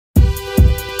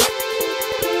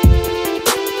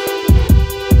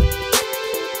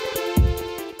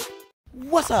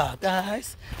What's up,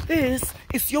 guys? This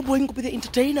is your boy Nkupi the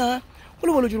entertainer.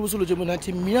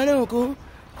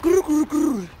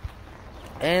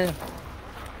 And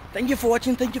thank you for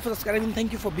watching, thank you for subscribing,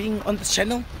 thank you for being on this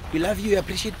channel. We love you, we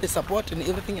appreciate the support and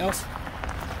everything else.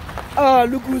 Ah,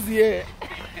 look who's here.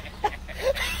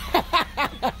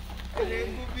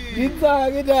 It's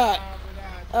fun.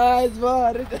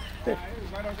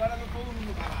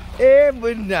 Hey,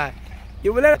 Bunda.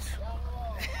 You will not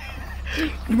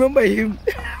remember him.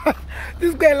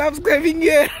 This guy loves driving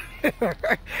here.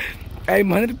 I'm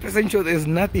 100% sure there's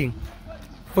nothing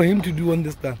for him to do on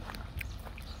this stuff.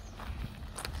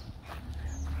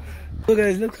 So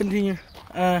guys, let's continue.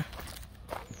 Thank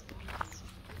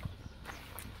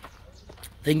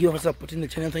you for supporting the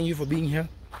channel. Thank you for being here.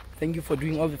 Thank you for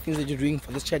doing all the things that you're doing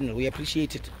for this channel. We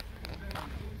appreciate it.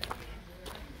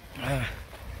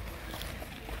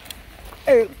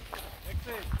 Hey,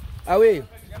 away.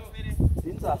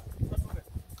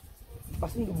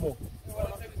 Passing the more.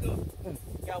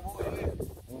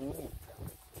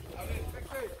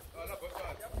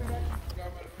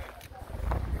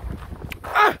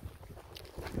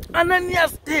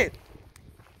 Ananias dead.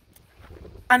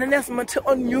 Ananias Mate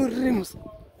on new rims.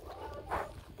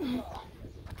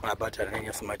 But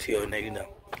Ananias Mate on you know.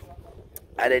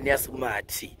 Ananias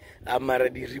Mate. Amara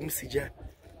the rims ja.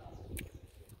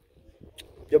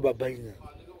 Your baba.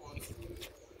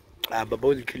 Baba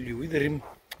will kill you with the rim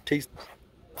taste.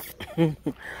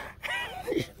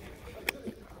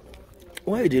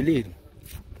 Why the lead?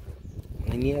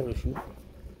 Near a shoe.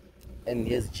 And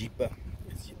yes, Jeeper.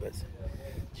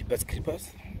 Jeepers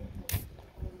creepers.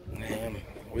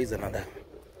 Where is another?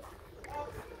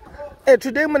 Hey,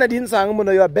 today man I didn't say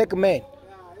you are back man.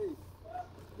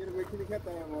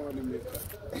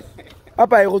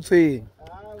 Apa I go say?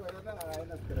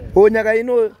 Oh,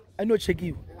 nyaga, I know check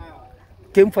you.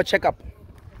 Came for checkup.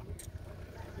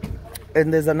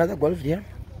 And there's another golf here.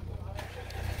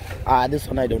 This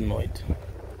one I don't know it.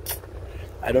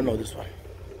 I don't know this one.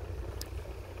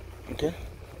 Okay.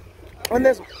 And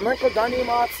there's Michael Danny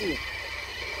Marzi.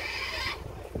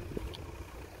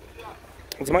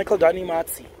 It's Michael Danny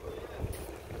Marzi.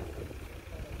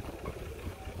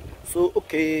 So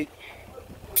okay.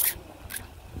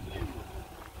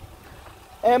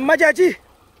 Majaji.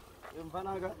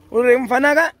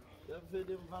 Mfanaga.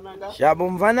 Shabu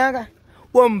Mfanaga.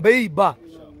 Wombeiba.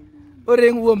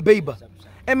 Oreng Wombeiba.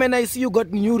 And I see you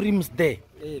got new rims there.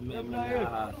 Amen.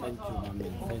 Thank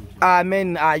you.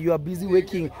 Amen. You are busy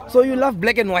working. So you love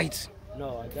black and white?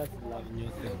 No, I just love new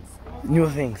things. New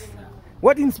things.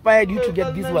 What inspired you to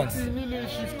get these ones?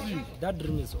 That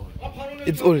dream is old.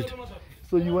 It's old.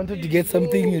 So you wanted to get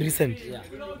something recent? Yeah.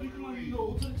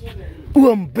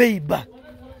 Uambeba.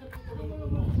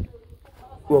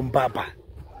 Uambaba.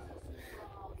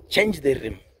 Change the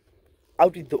rim.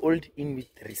 Out with the old, in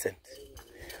with the recent.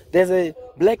 There's a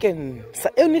black and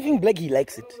anything black he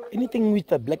likes it. Anything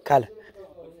with a black color.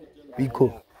 We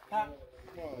go.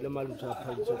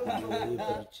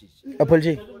 Apple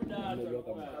J.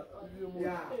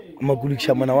 Magulik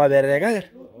Shamana Waber.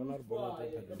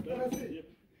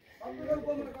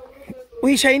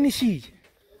 We shiny sheet.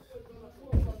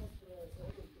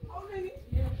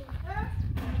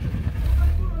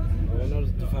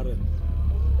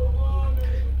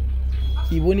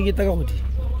 He won't get a good.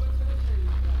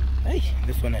 Hey,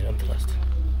 this one I don't trust.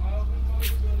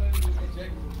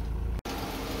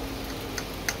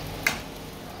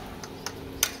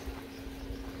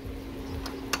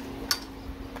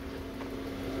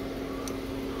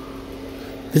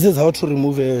 This is how to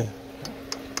remove a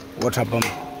water pump.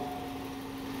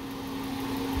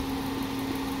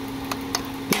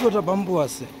 This water pump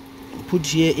was put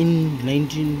here in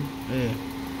 19.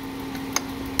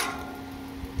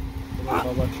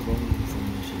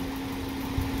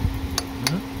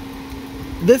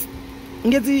 This,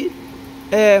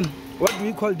 what do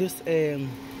we call this?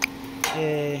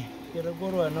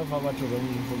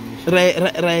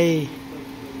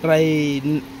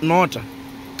 Nota.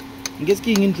 Guess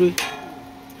king into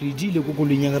Rijil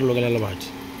Kukulinger Logalabati.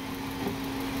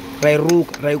 Rai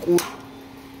Rook, Rai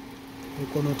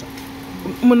Conota.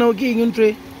 Mono king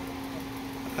into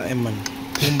Eman,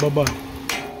 Baba.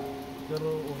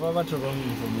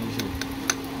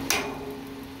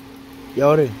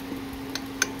 Yore.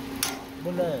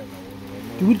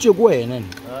 Which you go in?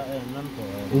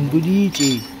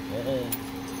 Umbudichi.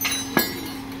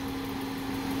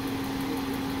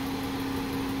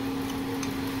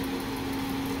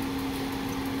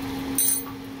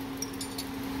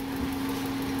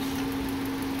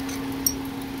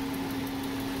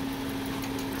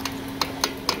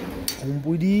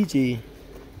 Umbudichi.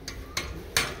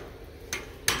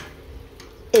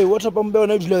 Hey, water pump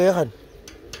on edge like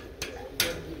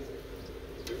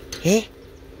eh?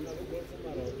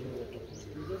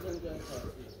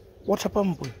 Water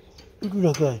pump. You do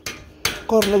like that.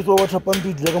 Car like water pump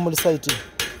you like on the site.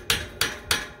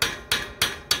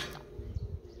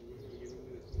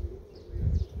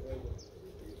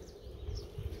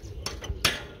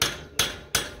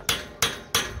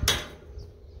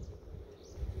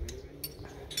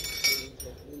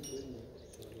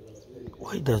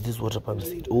 Why does this water pump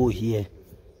sit? Oh, here.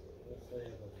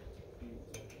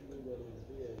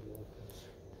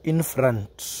 In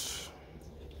front.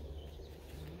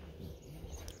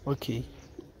 Okay.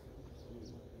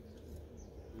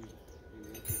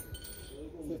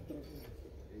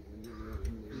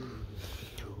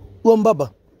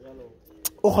 Baba.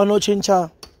 Oh, no change.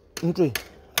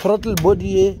 Throttle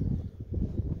body.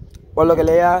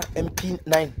 Olagalea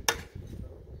MP9.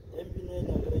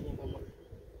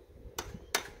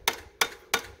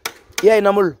 Yeah,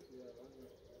 inamul.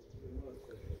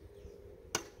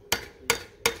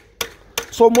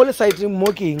 So mole site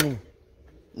mocking.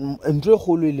 Enjoy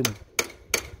holy.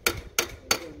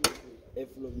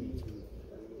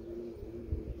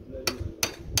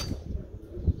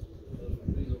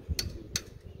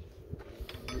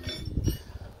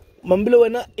 Mambilo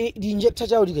wena the injector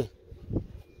cha udike.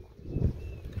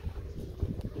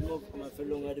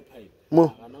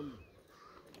 Mo.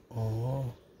 Oh.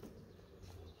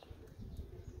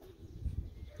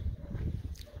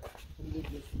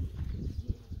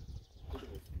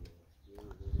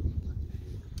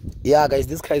 Yeah, guys,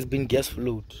 this car has been gas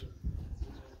flowed.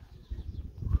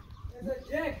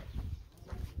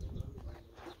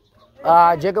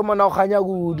 Ah, Jack mana khanya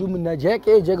gudu mina Jack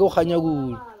Jack khanya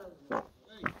gudu.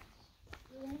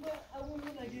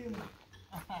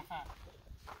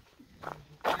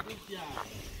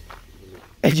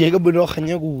 Jack mana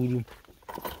khanya gudu.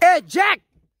 Hey Jack.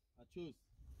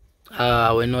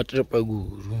 Ah, we're not triple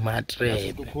guru, my trap.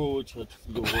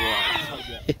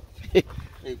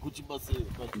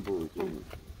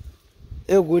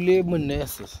 Gole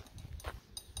munesses.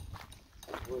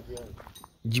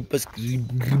 Jibas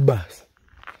gribas.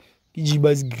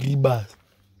 Jibas gribas.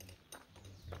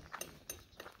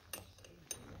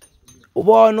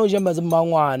 Ubon no jambas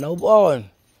mangwana, ubon.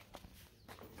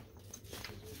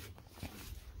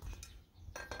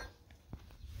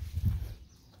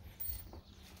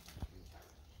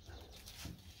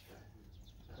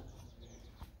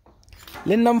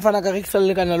 Le nna mfana ka rekisa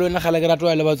le kana lo nna gala ke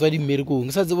ratwa le batswadi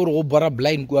mmerekong sa tsebo re go bora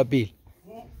blind kwa pele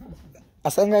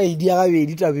asanga idi ya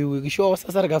gabedi tabewe ke sho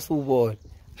sa sa re ka se o bona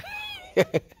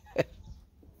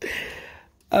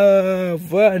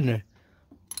fun.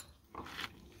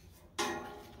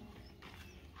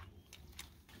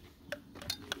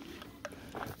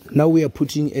 Now we are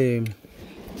putting a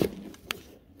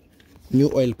new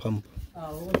oil pump.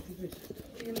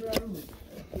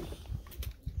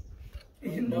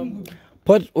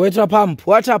 Put water pump.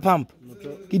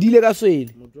 Kidile ka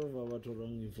swele.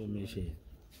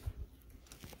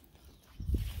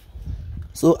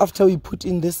 So after we put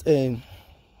in this, a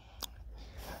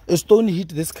stone hit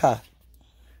this car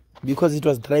because it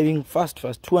was driving fast,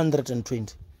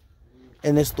 220,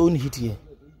 and a stone hit here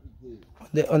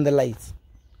on the lights.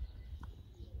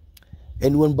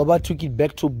 And when Baba took it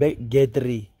back to gear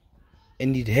 3,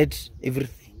 and it hit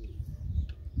everything.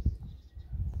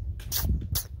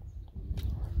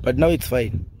 But now it's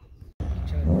fine.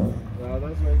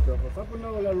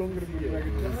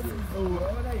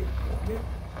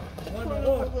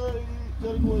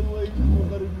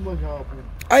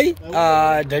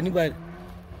 Danny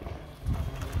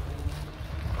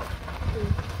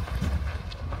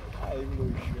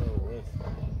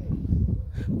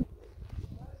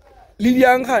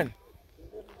Lilian Khan.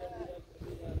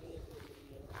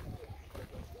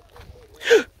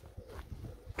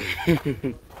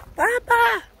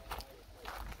 Papa.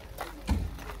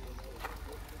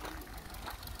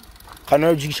 Can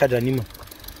I jig shada nima?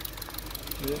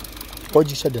 Or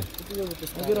jig shada?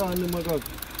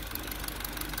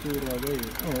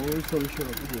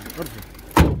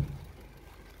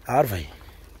 Harvey.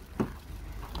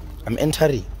 I'm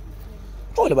entering.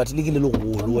 Oh, but legal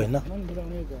low, na.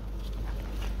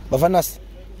 Bavanas.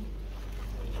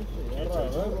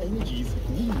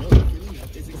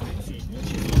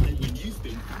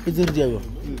 It's a deal.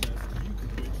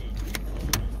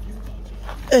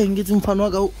 Hey, get him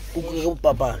Panaga,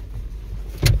 Papa.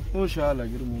 Oh, shall I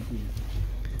get him?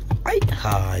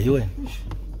 You win.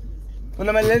 When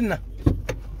am I letting?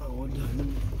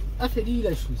 I said, you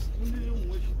guys.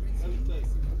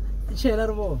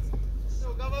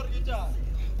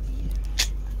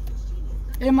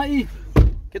 Emma,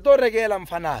 get to regale and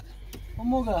fanat.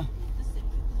 Omoga.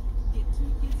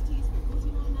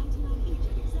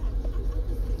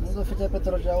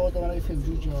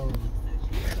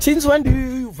 Since when do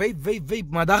you vape,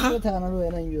 Madaga?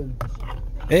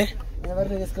 Eh?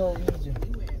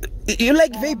 You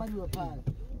like vape?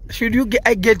 Should you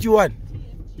I get you one?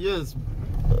 Yes.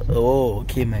 Oh,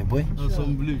 okay, my boy.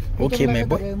 Some belief. Okay, my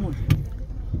boy.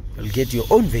 You'll get your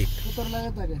own vape.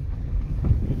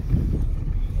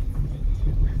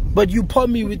 But you pour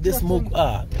me with the smoke.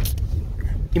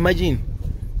 Imagine,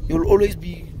 you'll always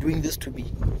be doing this to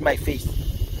me, my face.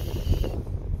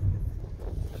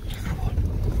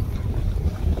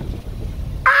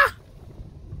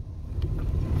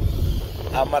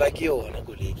 Amarakio na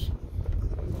kolegi.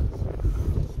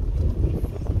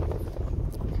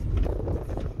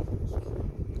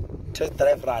 Just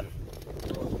drive run.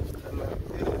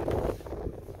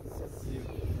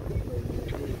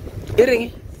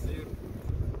 Iringi.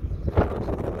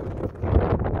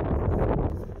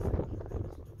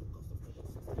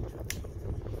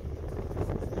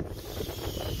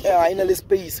 Ina le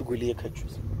space go le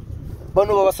khatšus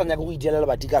bano ba ba sanya go idelela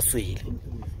ba dika swele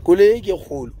kole ke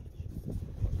kgolo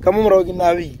ka mo morago ke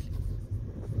nabile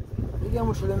ke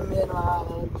mo shole mmeno a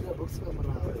ga box ka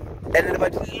morago ene ba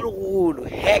di le golo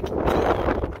heck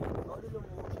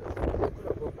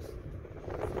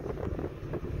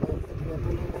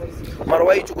mara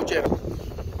wa itse go tsena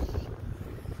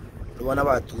le bona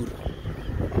ba tura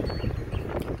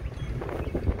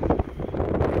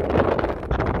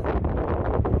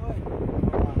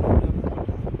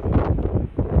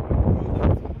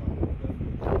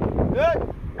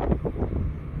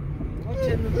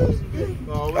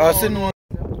Asin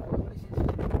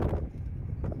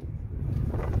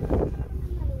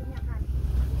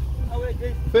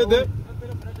Fede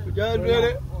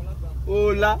Ujadwele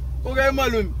Ola Uge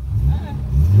malum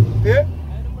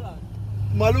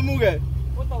Malum uge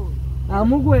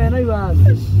Amugo yana yuwa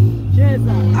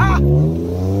Cheza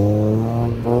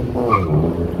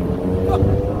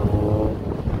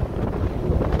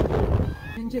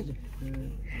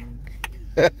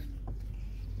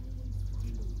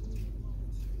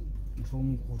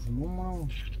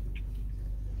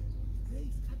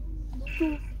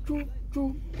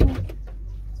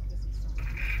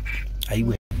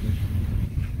Aiwe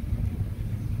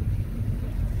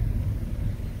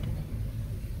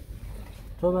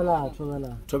Tobela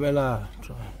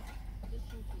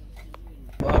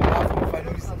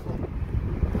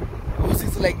Who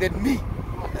sits like that? Me?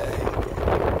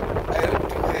 I don't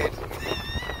do that.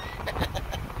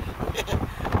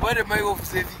 What am I off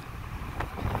saving?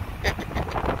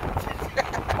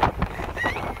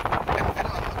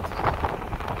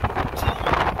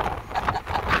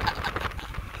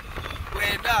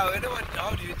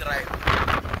 How do you drive?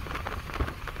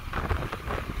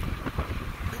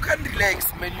 You can't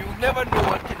relax, man. You never know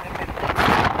what can happen.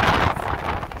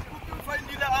 You can find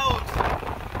it out.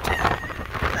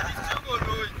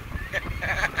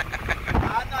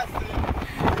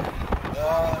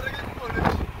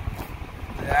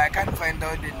 I can't find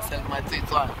out in Selma.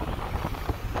 It's one.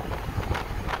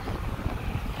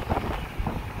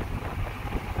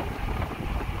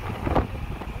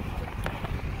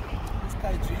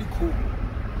 It's really cool.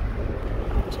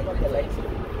 Check out the lighting.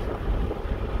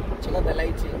 Check out the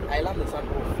lighting. I love the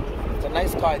sunroof. It's a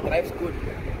nice car. It drives good.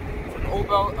 It's an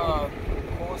Opel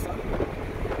Corsa.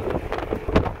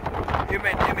 Hey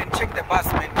man, check the bus,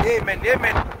 man. Hey man.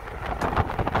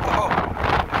 Oh.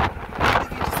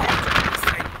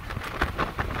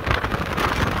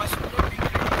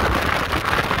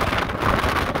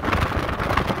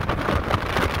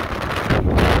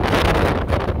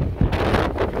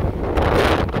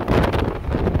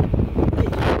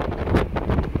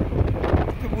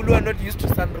 People who are not used to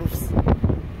sunroofs,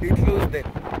 they close them.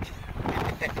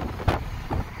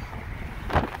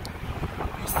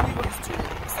 You see what used to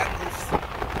sunroofs.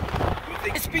 You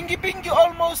think it's pinky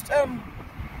almost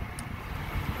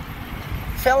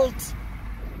felt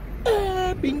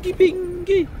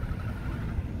pinky.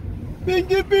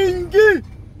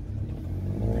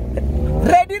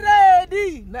 Ready.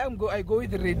 Now I go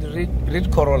with the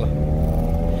red Corolla.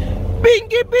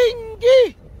 Pinky.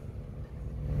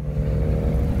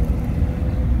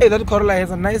 Hey, that Corolla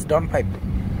has a nice downpipe.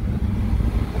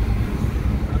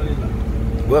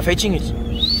 We're fetching it.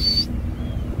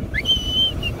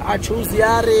 I choose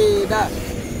Yare.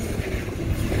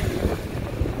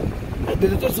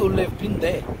 There's also left pin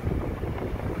there.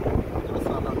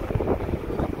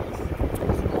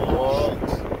 Oh.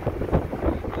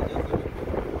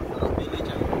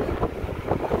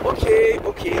 Okay.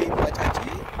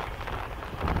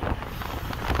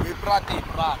 Brat.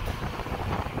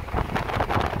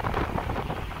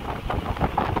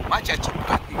 Machachi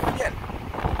Prati. Yeah.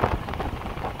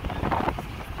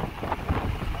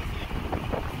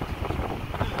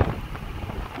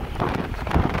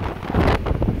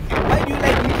 Why do you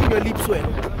like licking your lips well?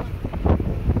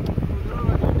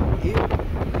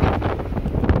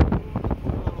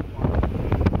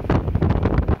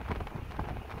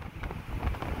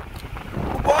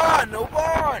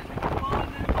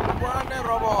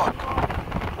 Robot.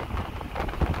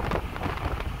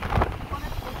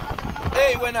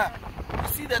 Hey, when you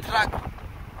see the truck?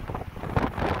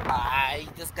 Aye,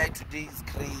 this guy today is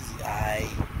crazy. Aye.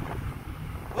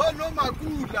 Oh no,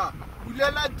 Makula.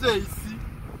 Bulela Daisy.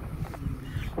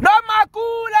 No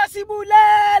Makula,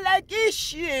 Sibulela,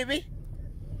 Kishibi.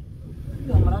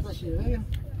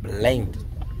 Blind.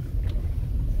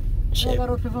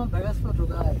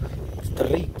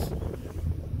 Straight.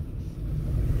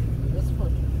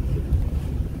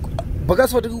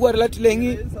 Bagas what you were let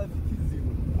lengi.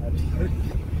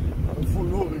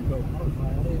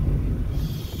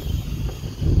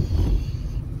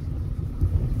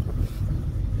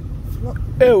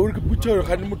 Eh, we could butcher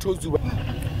and mutozu.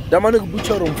 Damani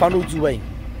butcher on Fanu Zuway.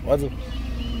 What's it?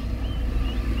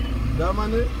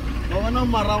 Damani, I want to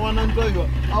Marawan and Toyo.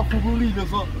 Akubuli,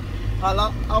 so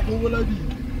Ala Akubulabi.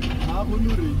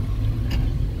 Akunuri.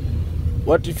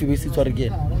 What if you visit her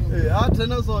again?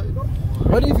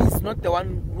 What if he's not the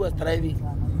one who was driving?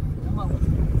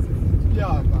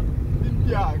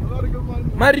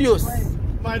 Marius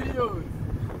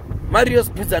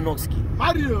Buzanowski.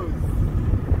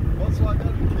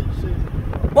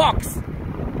 Box.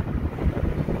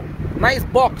 Nice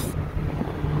box.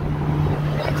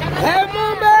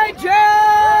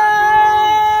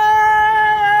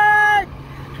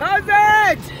 How's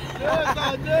it?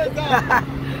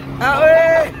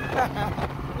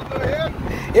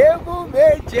 Hemu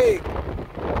Magic.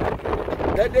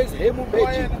 That is Hemu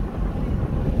Magic.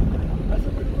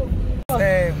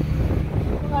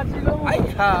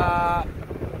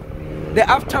 The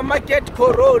aftermarket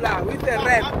Corolla with the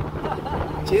rep.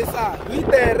 Chesa with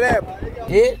the rep.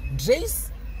 Hey,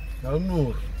 Jace?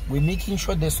 No. We're making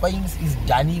sure the swings is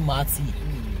Danny Marty.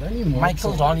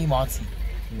 Michael Johnny Marty.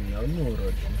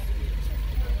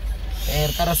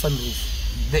 Sunroof.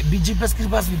 The BG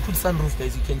Pescribas we put sunroof,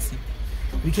 guys, you can see.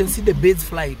 We can see the birds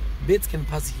fly. Birds can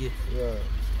pass here. Yeah.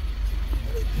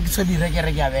 Actually,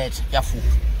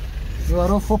 You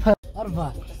are for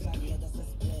Arva.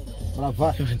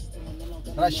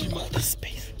 Rashima, the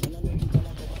space.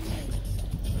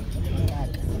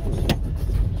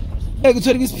 Hey, good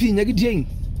service pin, you getting?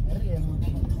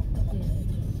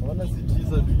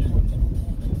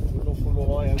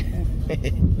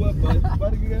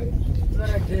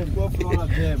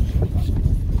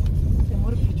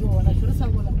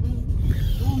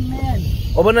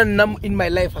 In my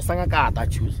life, I sang a car that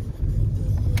choose.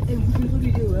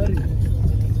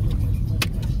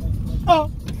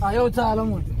 Oh, I owe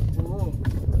Salomon.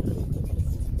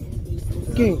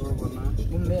 Okay.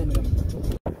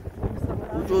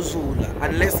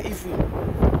 Unless if you.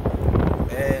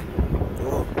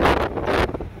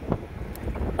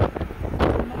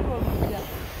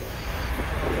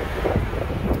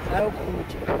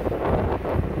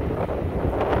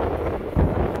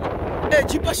 Hey,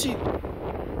 cheaper shit.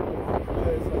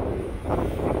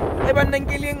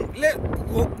 Let's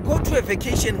go to a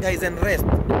vacation, guys, and rest.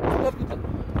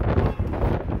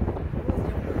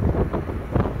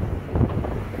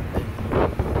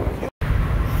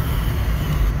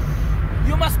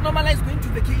 You must normalize going to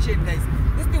vacation, guys.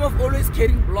 This thing of always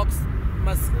carrying blocks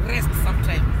must rest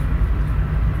sometimes.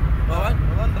 I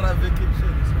want to have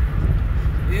vacation.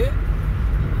 Yeah?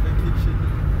 Vacation.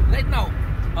 Right now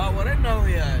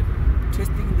we are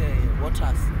testing the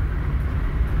waters.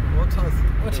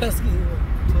 Waters.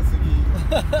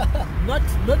 Not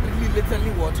really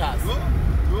literally waters.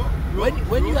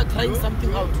 When you are trying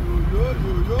something out.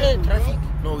 Hey, traffic.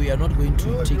 No, we are not going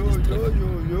to take this traffic.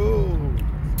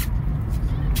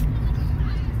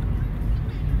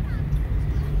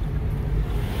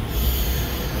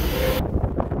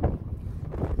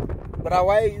 But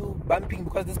why are you bumping?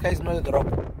 Because this guy is not a drop.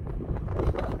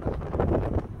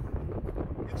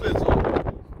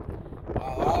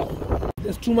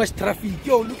 There's too much traffic.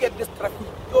 Yo, look at this traffic.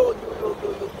 Yo.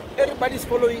 Everybody's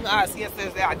following us. Yes,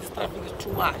 this traffic is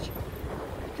too much.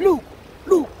 Look.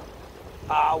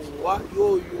 What?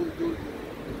 Yo.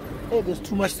 Hey, there's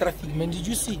too much traffic, man. Did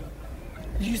you see?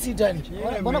 Danny?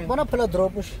 Yeah, wanna pull a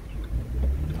drop.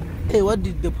 Hey, what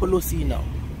did the polo see now?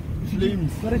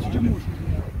 Flames.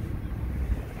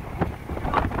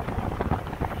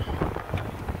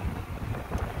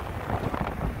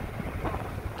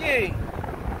 Okay.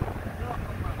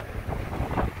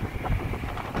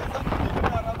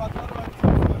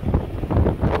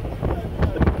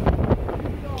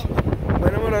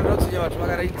 what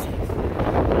right.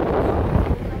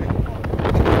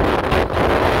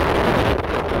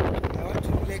 I want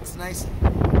to relax nicely.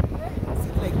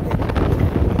 Sit like that.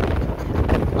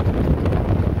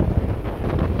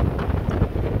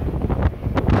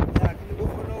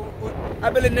 I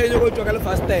believe you go to a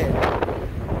fast day.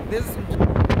 This is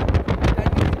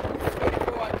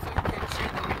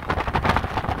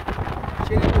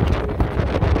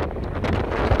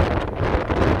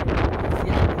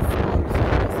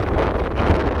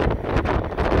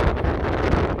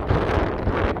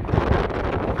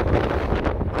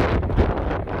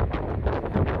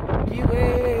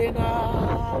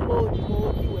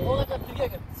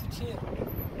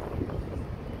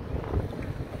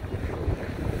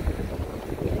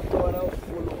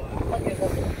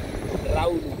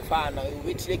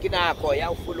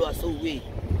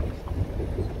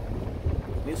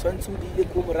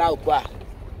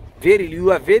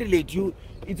you are very late.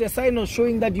 It's a sign of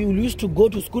showing that you used to go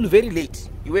to school very late.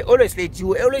 You were always late. You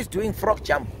were always doing frog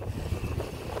jump.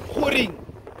 Horing.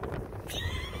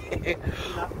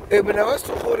 When I was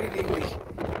to hor in English.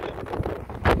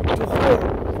 To hor.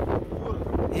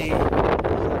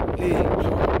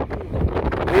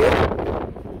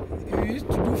 You used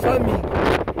to do farming.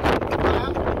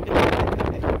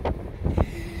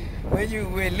 When you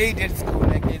were late at school,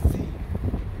 I can see.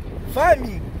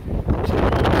 Farming.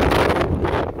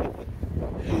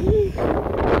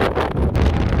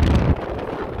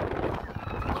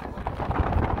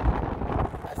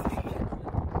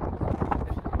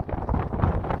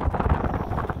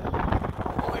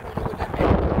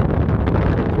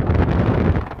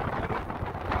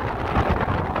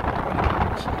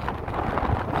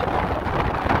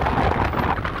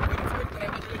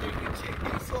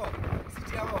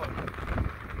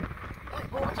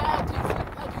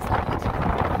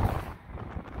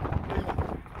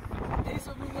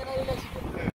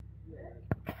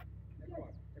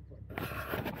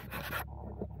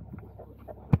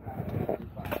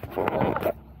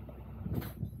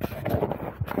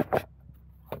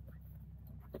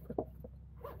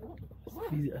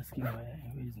 He's asking where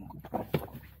is Nkupi?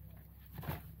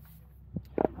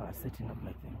 Setting up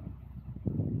like that.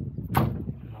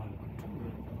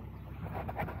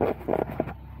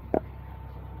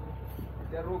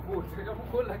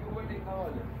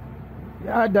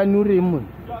 Yeah, Danuri Moon.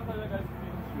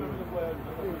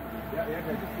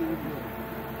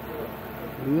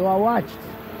 You are watched.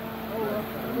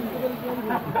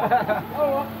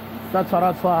 That's what I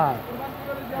saw.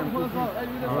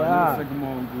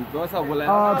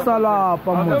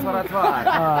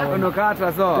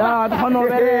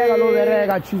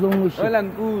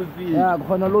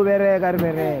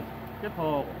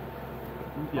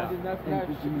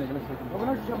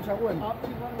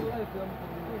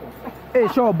 Hey,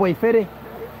 sure boy, Ferry.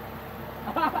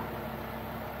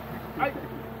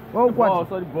 Oh, what?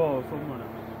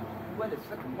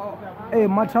 Hey,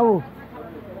 Matao.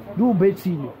 Do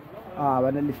Betsy.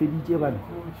 When I live in Japan.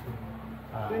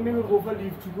 Then we go for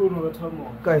leave to go to the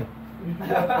town. Okay.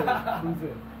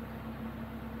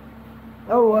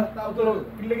 Oh, what?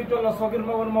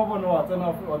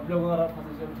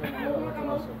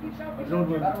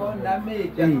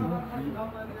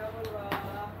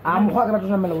 I'm going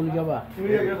to Melody.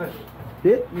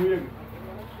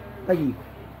 Thank you.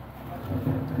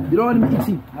 You don't want me to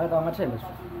see? I got my challenge.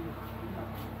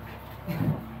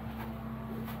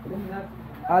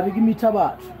 I'll give me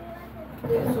tabat.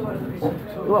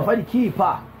 You are very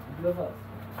keeper.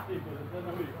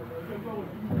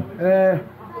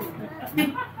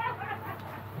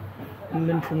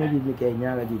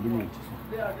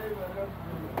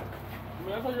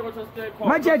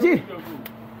 Machachi.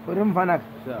 For him, Fanak.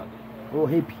 Oh,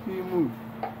 happy.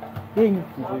 Thing.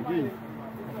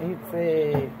 It's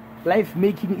a life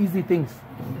making easy things.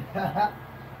 Can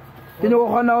you go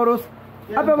on our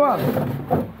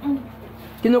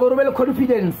can you go to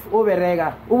confidence over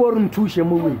Rega? Over in Tusha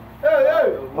movie.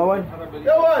 Hey,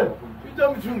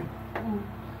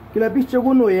 Kila picha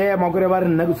guno ye magore bar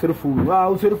nagu surfu.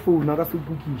 Wow, surfu naga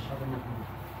supukish.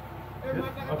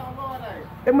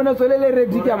 Emana solele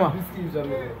ready kama.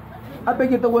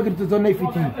 Apeke to work to zone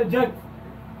 15. Jack.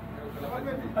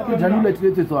 Ake janula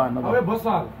tilete so ana. Awe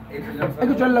bossal.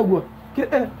 Ake jalla go.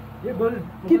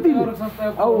 Kiti.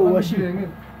 Oh, washi.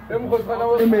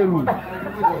 Emeru.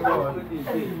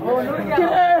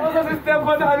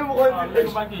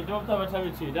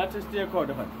 That is the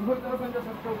code.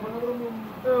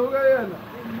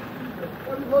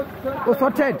 Oh,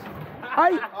 sorted.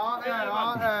 Aye.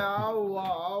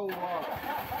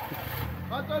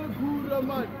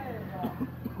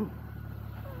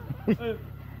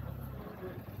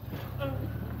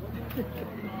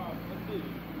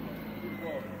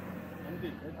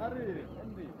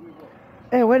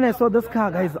 Hey, when I saw this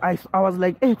car, guys, I was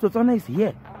like, hey, Totona is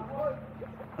here.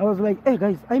 I was like, hey,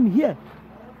 guys, I'm here.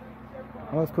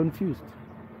 I was confused.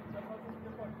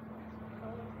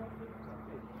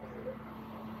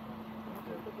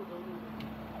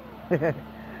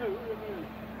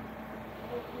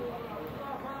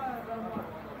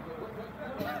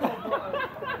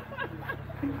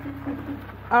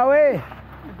 Away.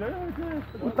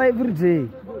 Uta every day.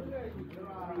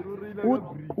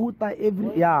 Uta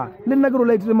every yeah. Lena go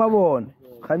like to mabone.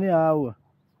 Khani hawo.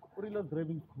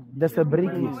 There's a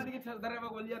break. Nego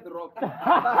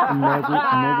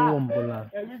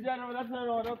ombola.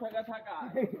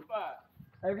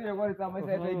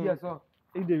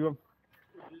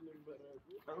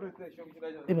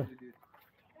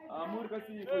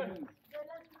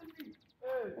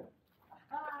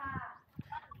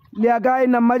 Lia guy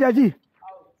na majaji.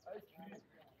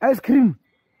 Ice cream.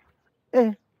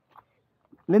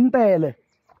 Lentele.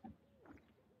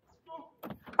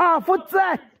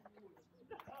 Futsa.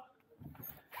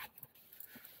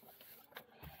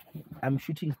 I'm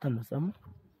shooting thunder some.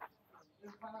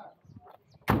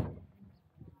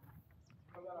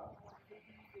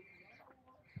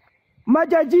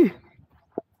 Majaji.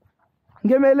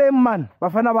 Ngemele man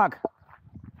bafana baka.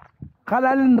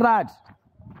 Khalalin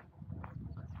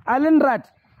Alenrat.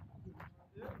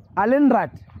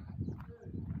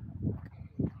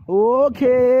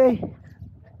 Okay.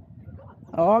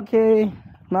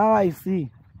 Now I see.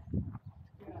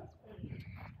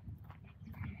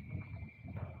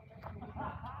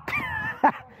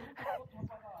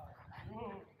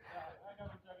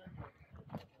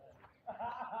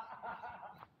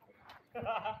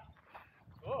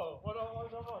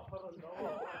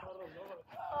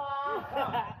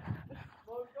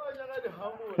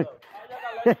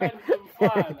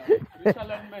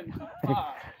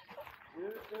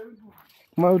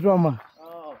 Mautoma.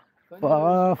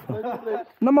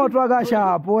 No more traga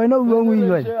sharp, boy. No wrong with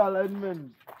you.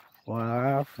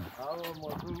 Wow.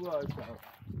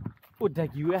 What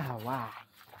did you have?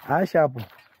 I sharp.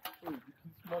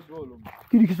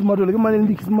 Kiss model, come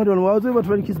on, kiss model. I was able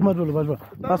to kiss model.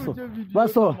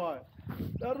 Basso.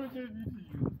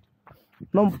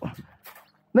 No,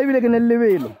 maybe they can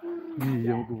elevate.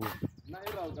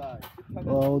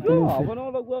 Oh,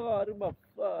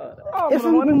 it's a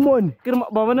good one.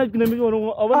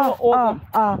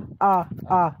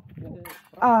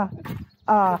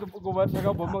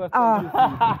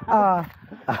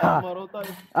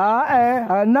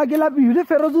 Nagila beauty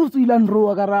ferrozus ilan ro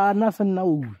agara nasan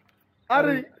nau.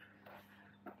 Ari.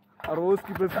 Arroz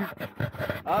ki befi.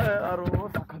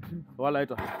 Arroz sakatu. Wala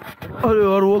ito.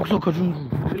 Arroz sakatu.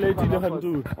 Ileti de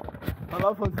handu.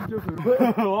 Ala fasije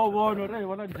fero. Oh, no re,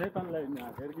 wala jekan lai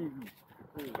na.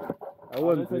 I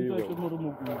want to.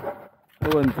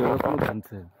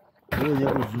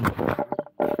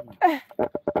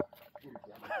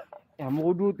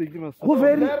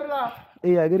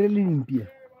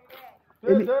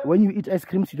 When you eat ice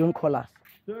creams, you don't call us.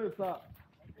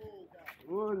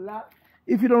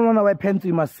 If you don't want to wear pants,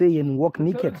 you must say and walk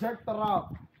naked.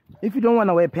 If you don't want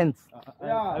to wear pants,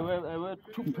 I wear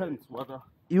 2 pants.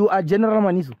 You are General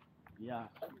Maniso. Yeah,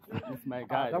 it's my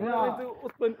guy. Sure.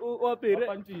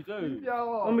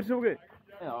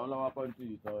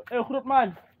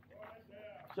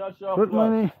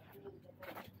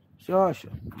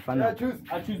 I choose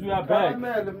we are back.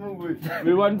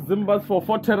 We want Zimbas for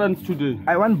 4 terrans today.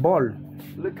 I want ball.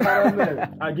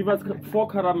 I give us 4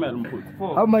 caramel.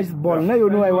 4. How much is ball? Now you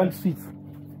know I want sweets.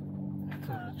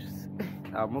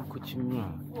 I'm not coaching you.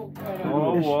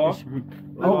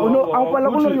 How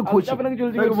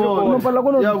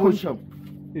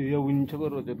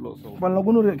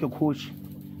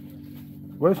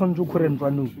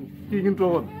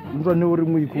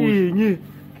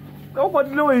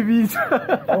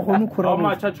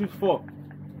much I choose for?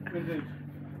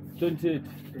 28.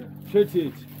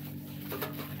 38.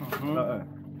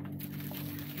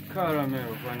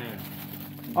 Caramel,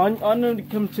 on the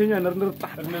campaign and another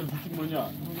monia.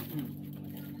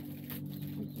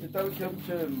 It's all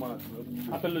campaign, man.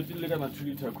 Apology, like a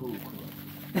tree to cook.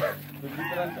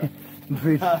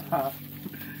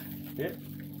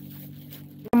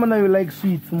 You like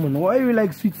sweets, man. Why you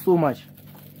like sweets so much?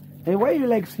 Hey, why you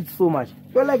like sweets so much?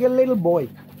 You're like a little boy.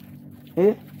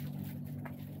 Eh?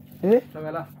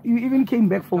 You even came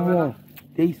back for more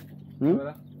days.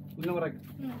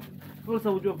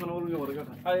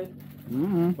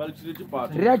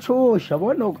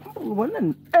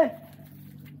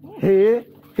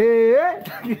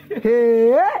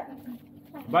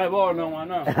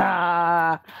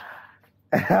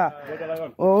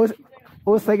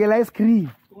 Oh, second ice cream.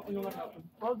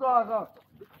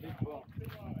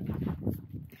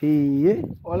 Hey,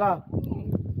 Hola.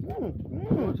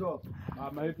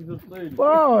 Maar het is een steen.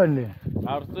 Bon.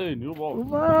 Maar steen, hoe Bon.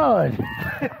 bon.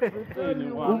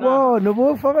 Bon,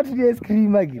 no forward to the ice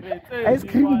cream again. Ice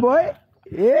cream boy.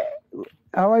 Yeah.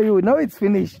 How are you? Now it's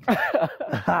finished.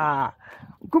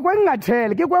 Kukwa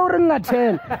ngathele, ke kwa uri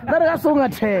ngathele. Nare ga so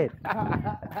ngathele.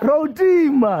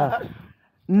 Rotima.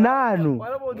 Nanu.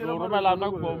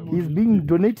 He's been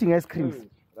donating ice creams.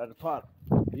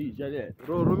 He's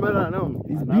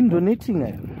been donating.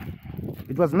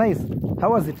 It was nice.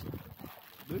 How was it?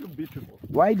 Very beautiful.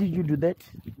 Why did you do that?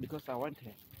 Because I want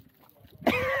her.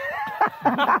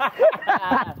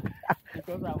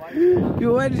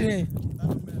 You want her?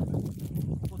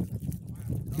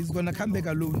 He's gonna come back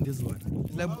alone this one.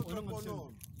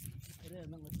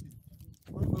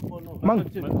 Mang.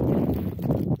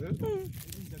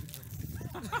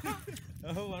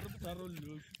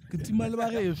 Kitimale ba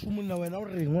ge fumu na wena o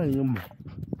rengwa yemo.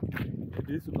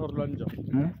 This is Orlando.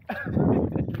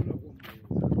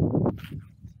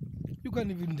 You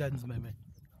can't even dance, my man.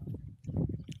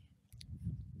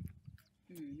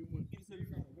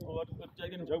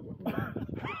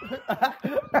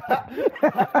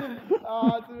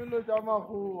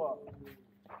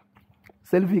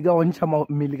 Selfie ka wancha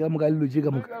mmele ka moka loje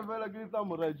ka moka.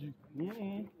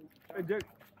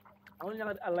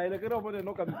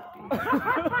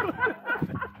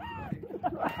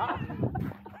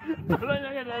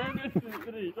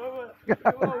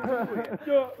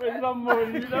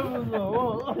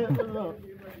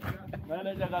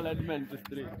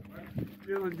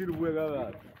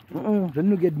 Don't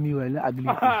you get me when ugly.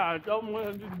 What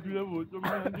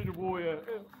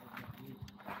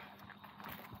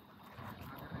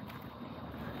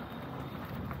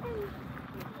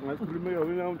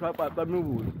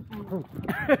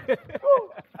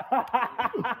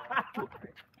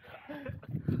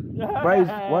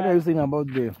are you saying about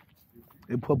the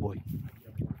poor boy?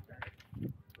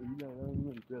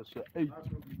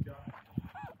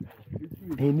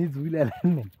 He needs wheel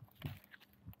alignment.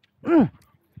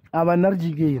 I'm an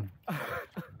energy game.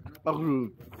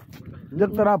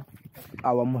 Look up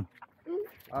our man.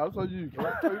 I'll tell you.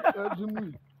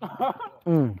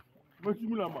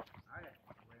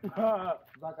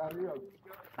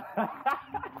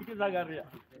 Zakaria.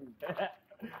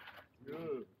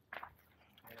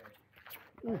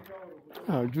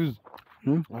 Juice.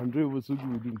 Andre was so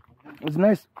good. It's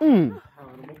nice.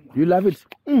 You love it.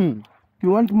 You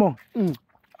want more?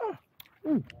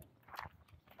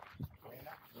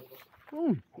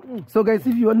 So guys,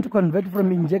 if you want to convert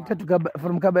from injector to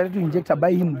from cabaret to injector,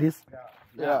 buy him this.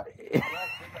 Yeah.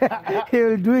 He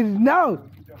will do it now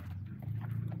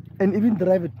and even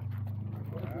drive it.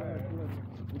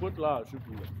 Good lad,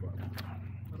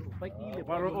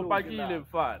 opakile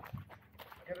fan.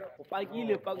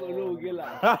 Opakile pagolo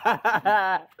gela.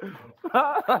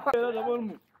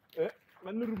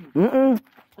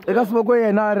 Eka siboko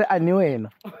yena re ane wena.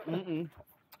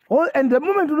 Oh, and the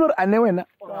moment you know ane wena.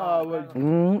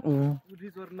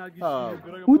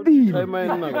 Utile.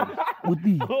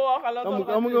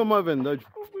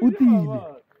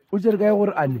 Ucher ga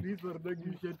gore ane.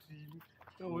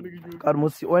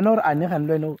 Karmosi wena or ane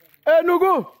handlo eno.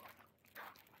 Nugu.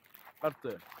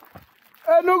 Arte.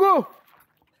 Nugu.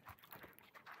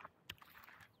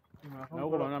 Na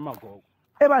go bana magogo.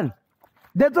 Eban.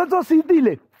 Detso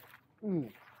sitile.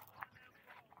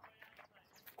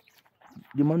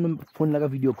 The man phone like a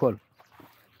video call.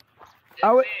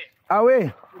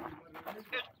 Away.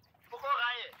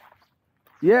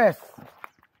 Yes.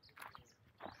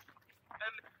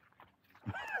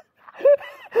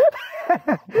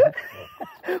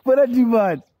 What a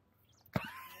demand.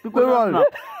 Kole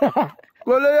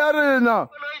yarena.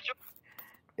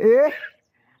 Eh?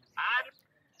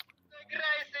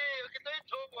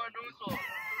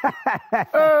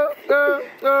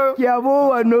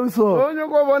 Kiabo anoso. Onye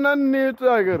ko bona nnete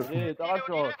agere. Ta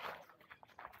short.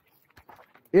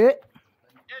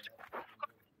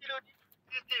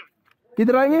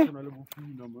 Kidrangi?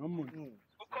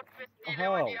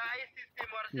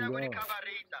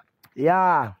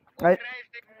 Yeah.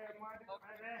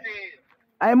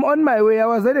 I'm on my way. I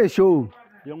was at a show.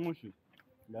 Where are you?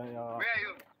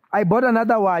 I bought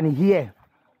another one here.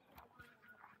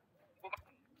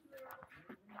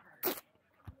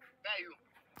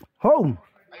 Home.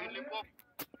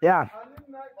 Yeah.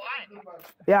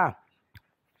 Yeah.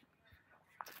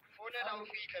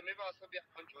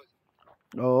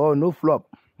 Oh, no flop.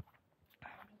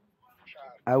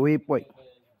 Away boy.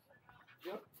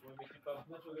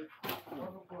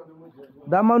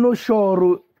 Dama no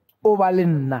sure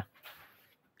overlinna.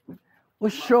 Oh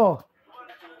sure.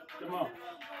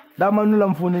 Da manula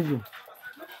mfone je.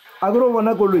 Agro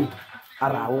bona koloi.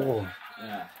 Ara o.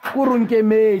 Kurunke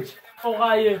mechi. O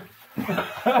gae.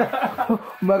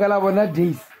 Magala bona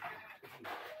days.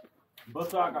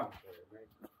 Basaka.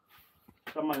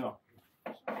 Kamanga.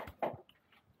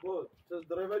 Oh, just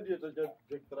driver dia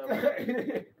Jack driver.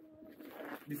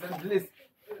 This is bliss.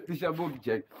 Tisha Bob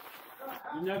Jack.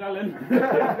 Nyagalen.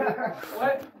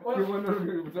 What? You want to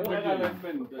Nyagalen.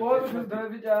 What is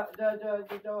driver ja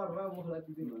warra mo la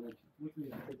tidi.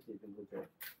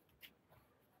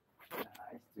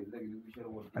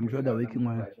 I'm sure they're working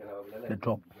on the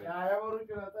top. Ya waru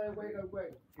kila tai kwai.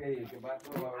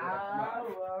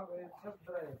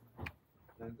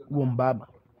 Wombaba.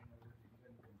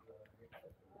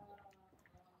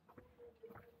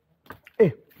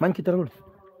 Man kitarol.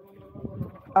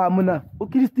 Muna, o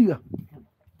Kristiga.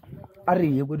 Are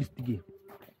ye go distige.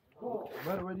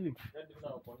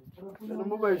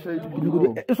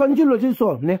 It's on Jilo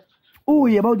so, ne? Oh,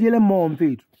 ye about the mom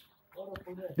paid.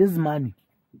 This is money.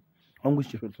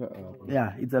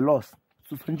 Yeah, it's a loss.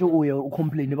 So Sanjo you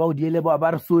complain about the labor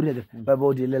about sorry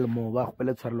about the little more.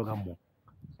 Let's look at more.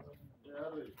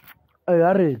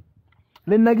 Are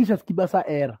Len Nagisha Skibasa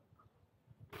air.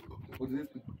 What is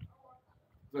this?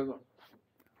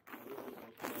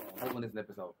 I want this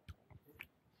episode.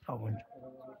 I want.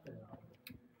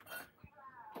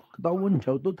 That one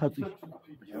child don't touch it.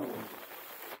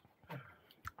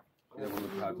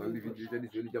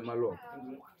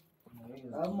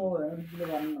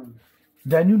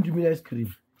 Daniel, give me ice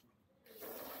cream.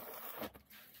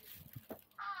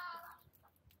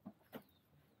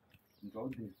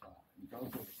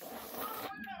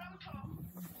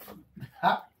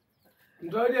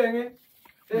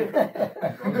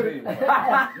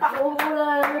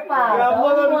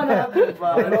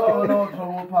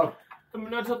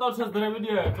 Minha tia tá se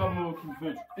drevidia, como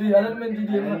que E ela me diz,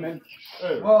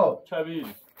 oh, Chavi.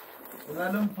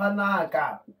 ela não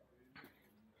panaca.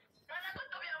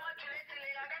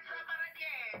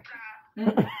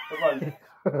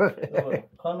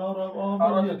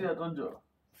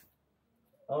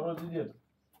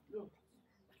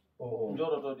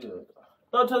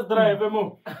 Touch drive,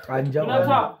 mo.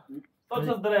 Minata,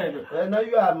 touch drive. Now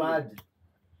you are mad.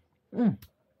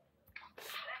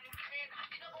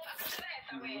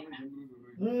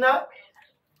 No.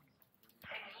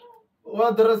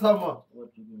 What dress am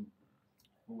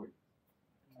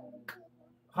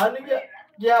Honey,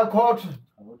 yeah, court.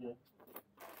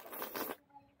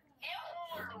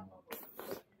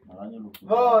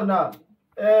 Oh, na.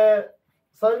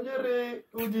 Sanjiri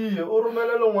udi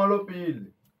urumele longwalo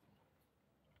pili.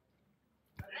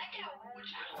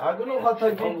 Agino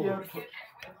kata keki ya.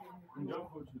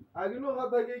 Agino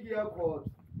kata keki ya court.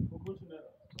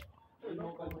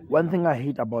 One thing I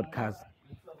hate about cars,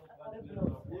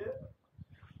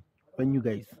 when you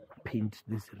guys paint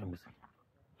these rims.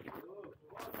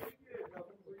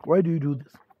 Why do you do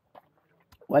this?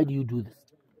 Why do you do this?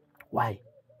 Why?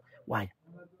 Why?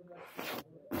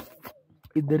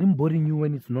 Is the rim boring you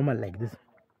when it's normal like this?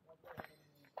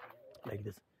 Like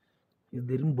this. Is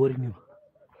the rim boring you?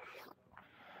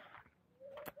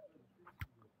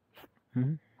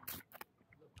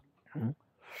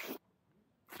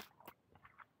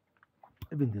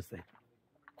 Even this side.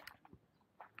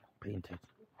 Painted.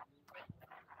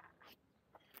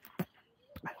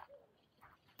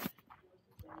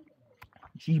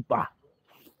 Cheaper.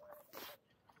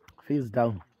 Face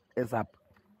down. S up.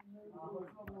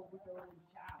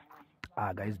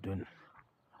 Guys, don't.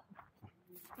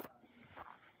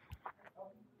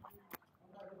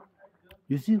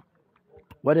 You see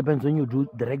what happens when you do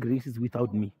drag races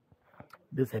without me?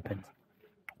 This happens.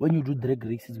 When you do drag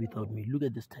races without me, look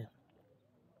at this time.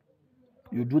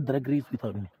 You do drag race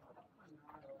without me.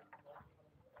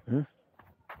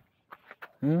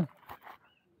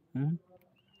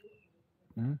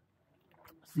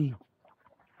 See,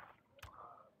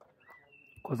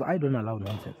 because I don't allow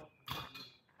nonsense.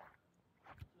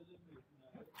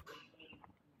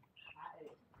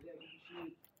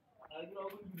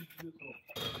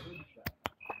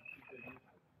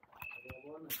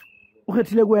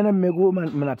 Ukhetile kwena mmeko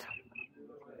manatha.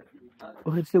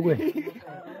 Ukhetile kwena.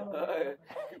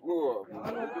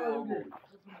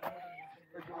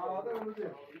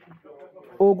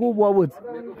 Okubwa buthi.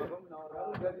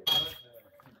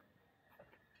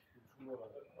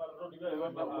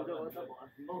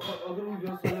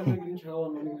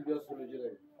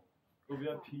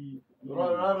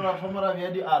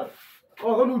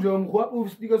 Oh, kan udah mukha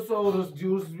ustika saurus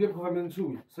jus biar performance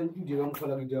su. Sanju dia kamu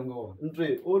kalau dia ngau.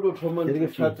 Entre, oh lo cuma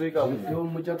chatri kamu. Dia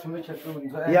mau chat cuma chat tu.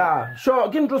 Yeah, sure.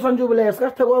 Kin to sanju bele ska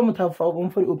ta go mutha fa gon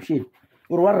for option.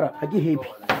 Urwara, I get happy.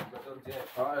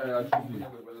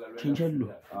 Change it. So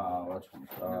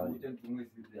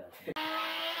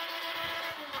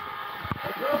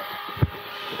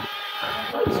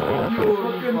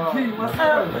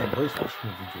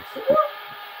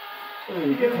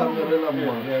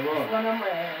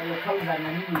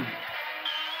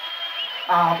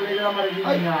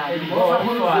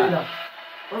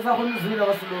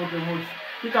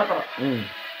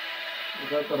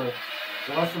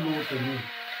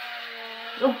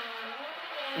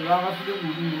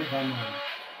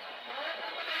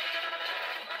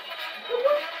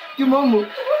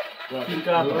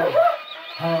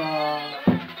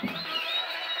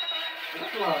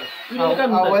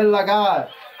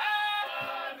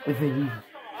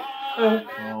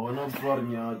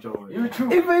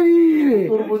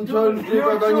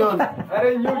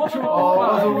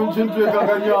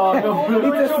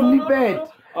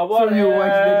you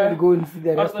watch that and go and see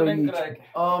the rest of it.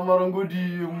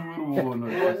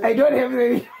 I don't have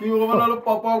the.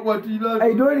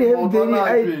 I don't have the.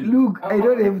 Look, I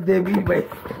don't have the in my.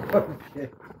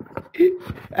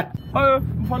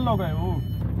 Follow guy. Oh.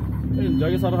 Enjoy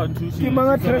your hand to see.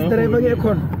 Kimanga trust driver get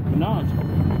con. Not.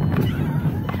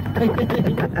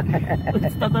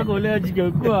 Start a college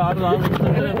go. I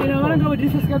want to go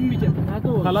this is coming.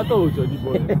 Halato, Jody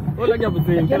boy. Oh, like I'm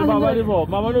saying, Mama,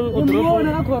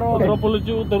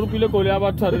 Tropology, the Rupila Colia,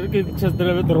 just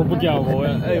drive the Robukiao.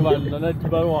 I want to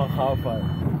buy half.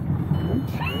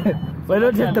 Why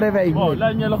don't you drive? Oh,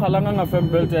 Lanyel Halanga fem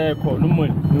belt a column.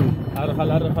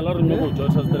 Halar no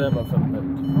just drive a fem belt.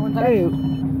 Hey,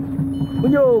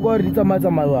 when you go to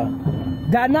Mazamawa,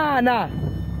 Danana,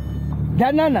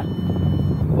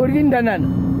 Urin Danana.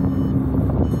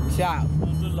 Sharp.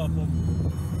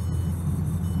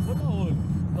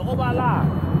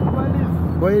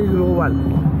 Where is the one?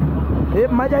 Hey,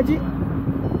 Majaji?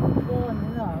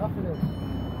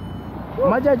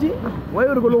 Majaji? Where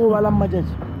are you going to go?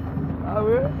 Majaji?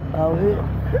 Away.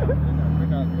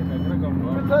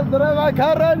 Driver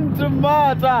current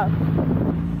matter.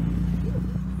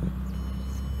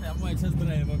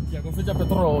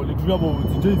 Petrol,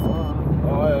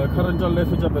 current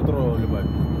left petrol.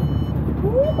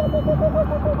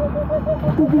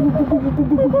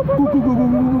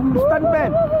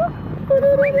 Stuntman.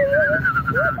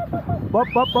 Pop.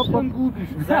 Nkupi.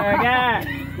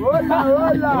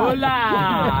 Hola.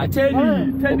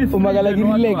 Tennis. Umagala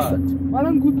relax.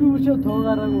 Nkupi usha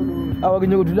thongara ngolo. Awa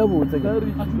kinyokudula botsa.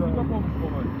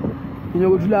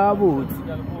 Kinyokudula botsa.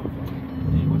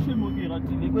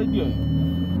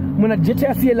 Muna jete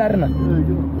asiela rena.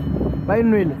 Ba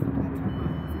inwele.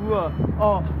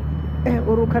 Oh.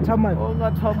 Oro khathamatsa. Oh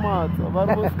ngathamatsa, ba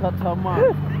ro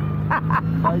skhathamatsa.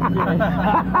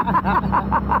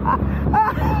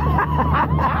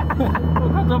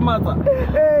 Khathamatsa.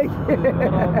 Hey.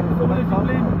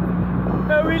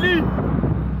 Hey Willy.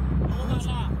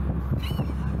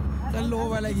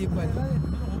 Loba lagi pa.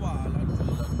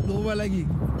 Loba lagi.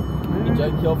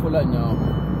 Ijaki ofula nyawo.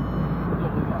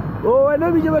 Oh, I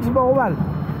know you batho ba go bala.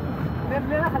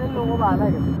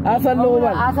 Asa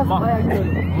loba.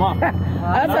 Ma.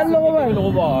 Asa loba.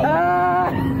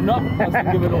 No,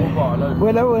 asike lo bala.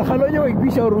 Wena khalo nyo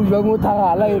ikbisha ru jwa mo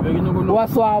thagala e wa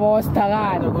swaba wa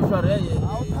sthagana.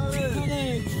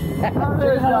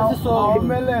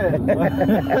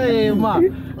 Hey ma.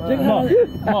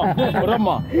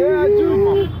 Rama.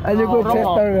 Aje go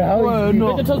tester how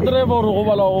no just driver go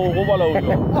bala o.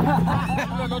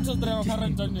 No just driver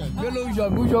current on you. Belo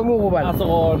jwa mo go bala.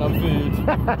 Asona fit.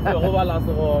 Go bala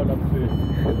asona fit.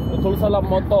 Tolsa la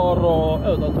motoro,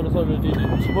 tolsa le di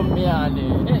tipo miane.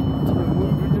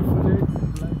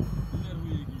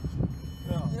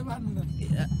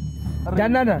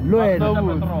 Danana loela.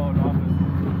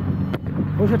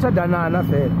 O shotsa danana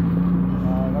fela.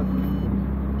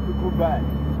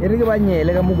 Ere ke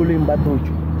banyele ka mogoleng ba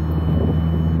totso.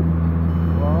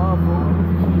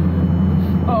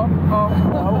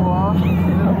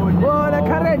 Oh, the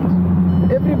current.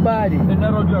 Everybody.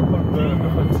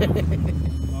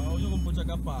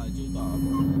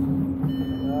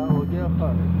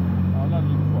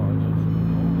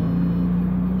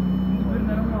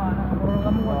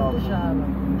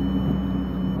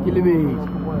 Kilibei.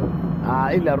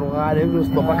 Ila rogale lo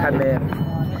stopa camera.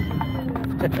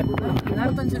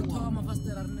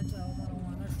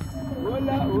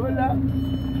 Hola.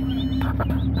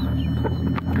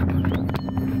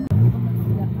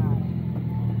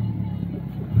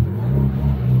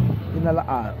 Inala a.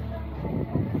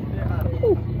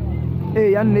 Eh,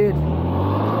 yan net.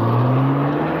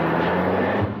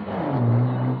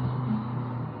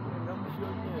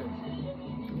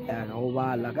 Ya no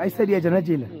bala. Ka isa dia jana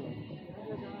jile.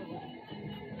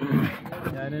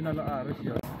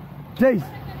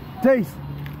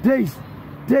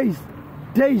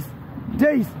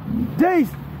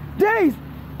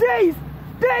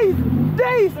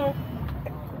 Days.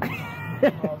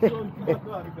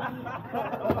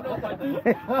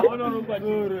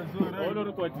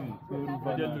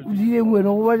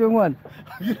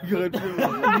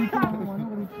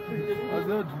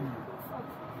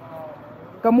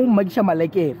 Kamu magisha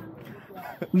malekere.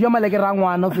 Uja malekere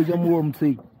ngwana o fetsa mo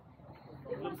mtswe.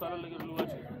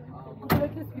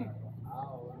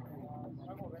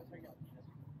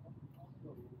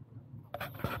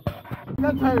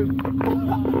 That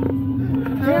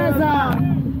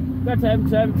time,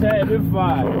 it's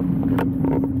fine.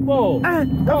 Oh,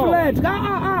 Flat.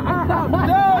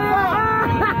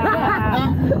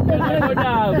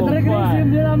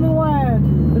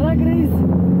 Drag race.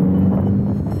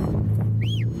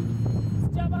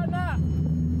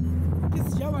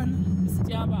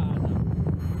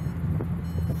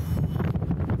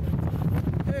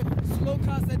 Slow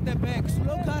cars at the back.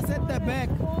 Slow cars at the back.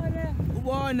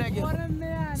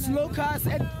 Slow cars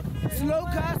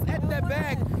at the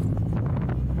back.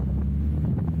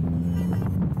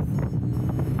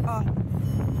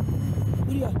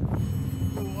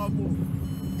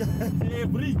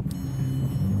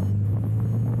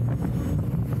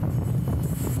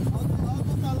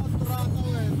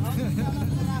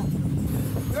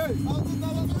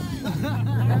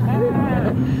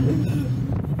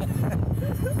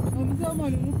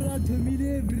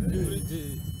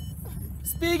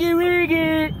 Spiggy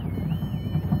Wiggy!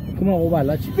 Come on, over,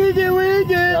 let's Spiggy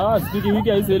Wiggy! Ah, Spiggy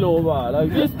Wiggy is all over.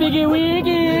 Like, Spiggy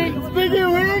Wiggy! Spiggy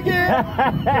Wiggy!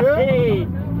 Hey!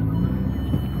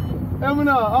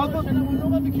 Emina,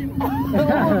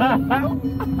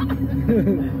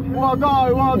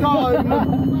 Wadai,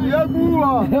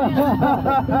 Yabua.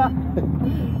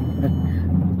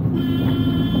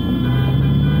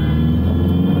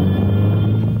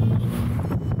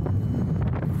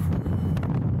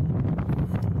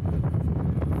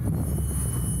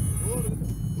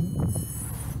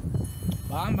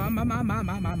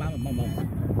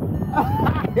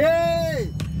 Hey!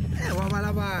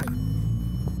 Wamalaba.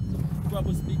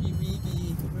 Vamos, Spiggy Wiggy.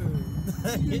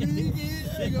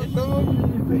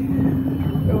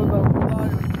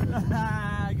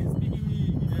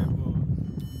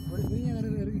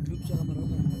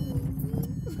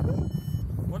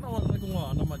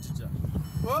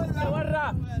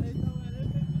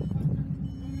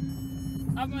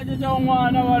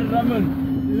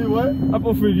 Apa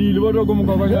feli, lepas tu aku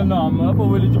muka kau nama, apa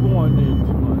boleh cuba mana?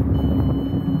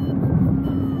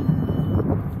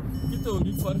 Kita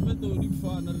di farfet tu di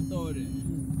fana retore.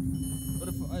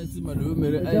 Ai si malu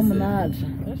mere ai.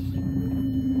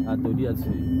 Ah tu dia tu.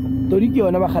 Tori ke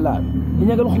yona ba khalana.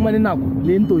 Nya ka lkhumane nako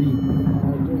le ntori.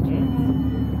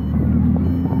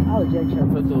 Ao jacha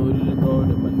Fatori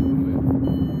retore malume.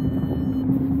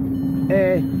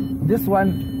 This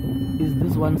one is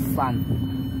this one's son.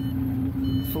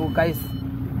 So guys,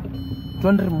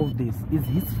 don't remove this. It's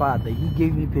his father. He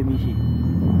gave me permission.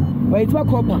 Wait, what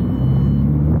copper?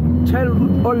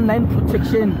 Childhood all 9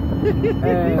 protection.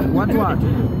 What?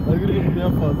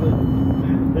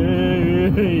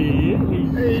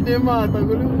 Hey, de mata,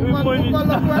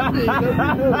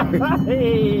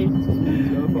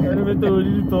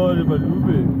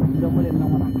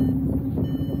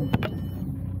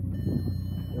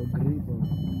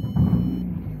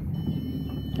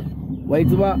 Wait,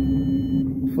 what?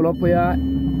 Flop ya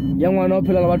ngwana o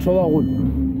phela la batho ba bagolo.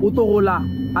 O to gola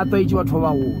a toitse batho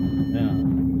ba bagolo.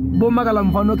 Bo makala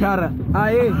mfano khara.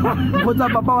 Ae, go tsa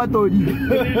papa wa Todi.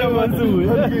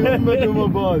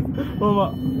 Mama.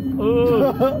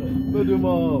 Oh,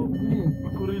 Bedema.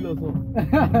 Kurila so.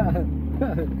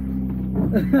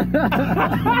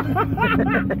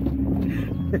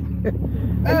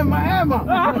 Emma.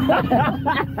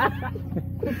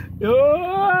 Yo!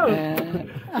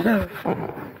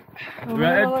 We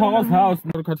are at Paul's house,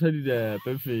 not cutting there.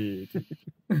 Perfect.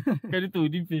 Can it do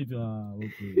defeat?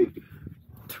 Okay.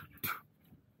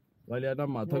 Wale ada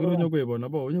mata kiro nyoko ibona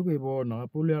bo nyoko ibona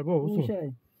puli abo so.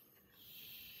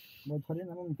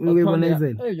 Nyoko ibona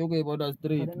izeni. Nyoko ibona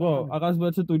straight. Bo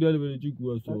akasibathe to dia lebele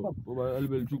juku so. Ba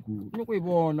lebele juku. Nyoko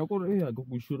ibona ko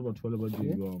akukushura batho ba le ba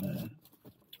diwa.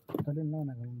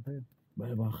 Ba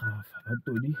ba khafa ba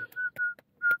todi.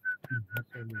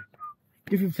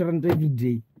 Ke 50 rand every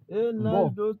day. Na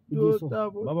do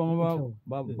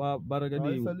Ba reka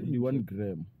di 1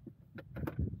 gram.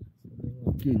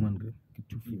 Ke 1 gram.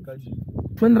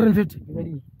 250.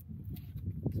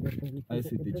 I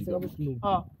said it.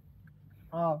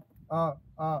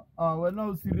 We're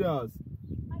now serious.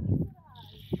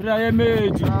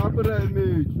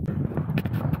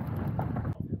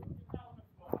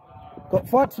 Got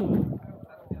 40.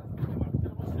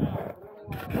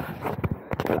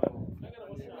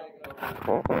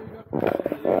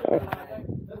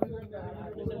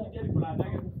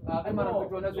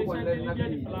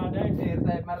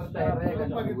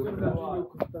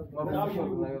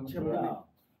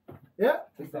 Yeah?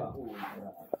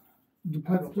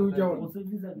 Dupat tu jauh.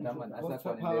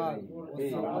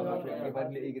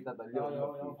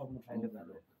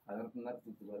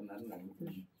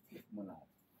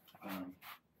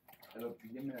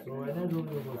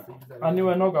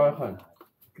 Anyway, no guy, huh?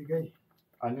 Kigai.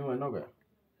 Anyway, no guy.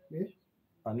 Eh?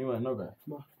 Anyway, no guy.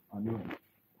 Ma. Anyway.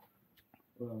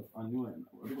 Anyway,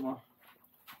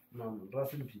 No,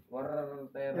 Rasimpi.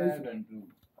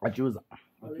 Achuza.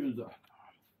 Accuser.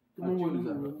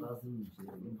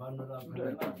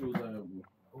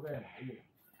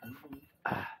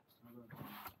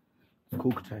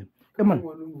 Cook time. Come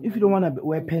on. If you don't want to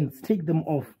wear pants, take them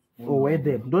off or wear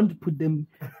them. Don't put them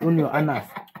on your anus.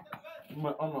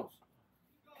 My honors.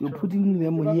 You're putting them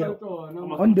here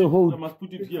on the I hold. must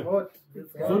put it here. Hot.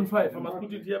 Zone 5. I must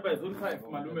put it here by zone 5,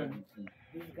 Malume.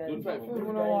 Zone 5.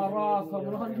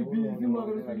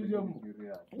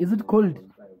 Is it cold?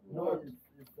 No.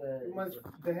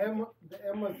 The hem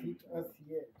must hit us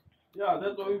here. Yeah,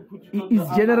 that's why we put it on Is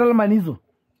the General Manizo?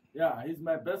 Yeah, he's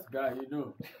my best guy, you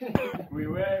know. we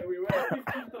wear 15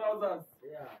 trousers.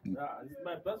 Yeah, he's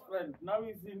my best friend. Now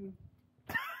he's in.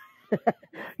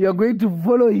 You're going to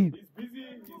follow him. He's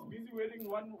busy wearing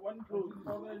one clothes.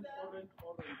 Orange.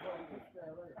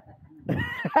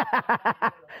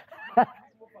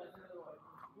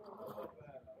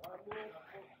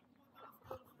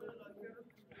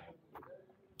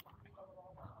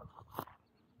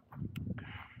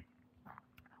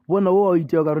 Bona wo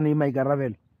iteo ka rone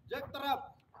maikarabelo. Jack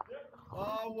trap.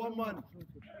 Woman.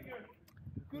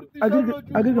 A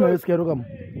ke na skero kam.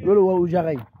 Lo wa o ja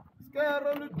gae.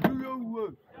 Scare le duo.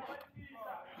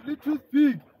 Little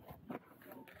pig.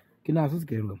 Ke na se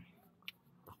skero kam.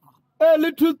 Hey,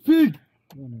 little pig.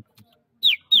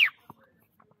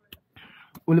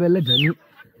 O lebelle jani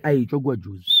a itlo kwa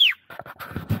juice.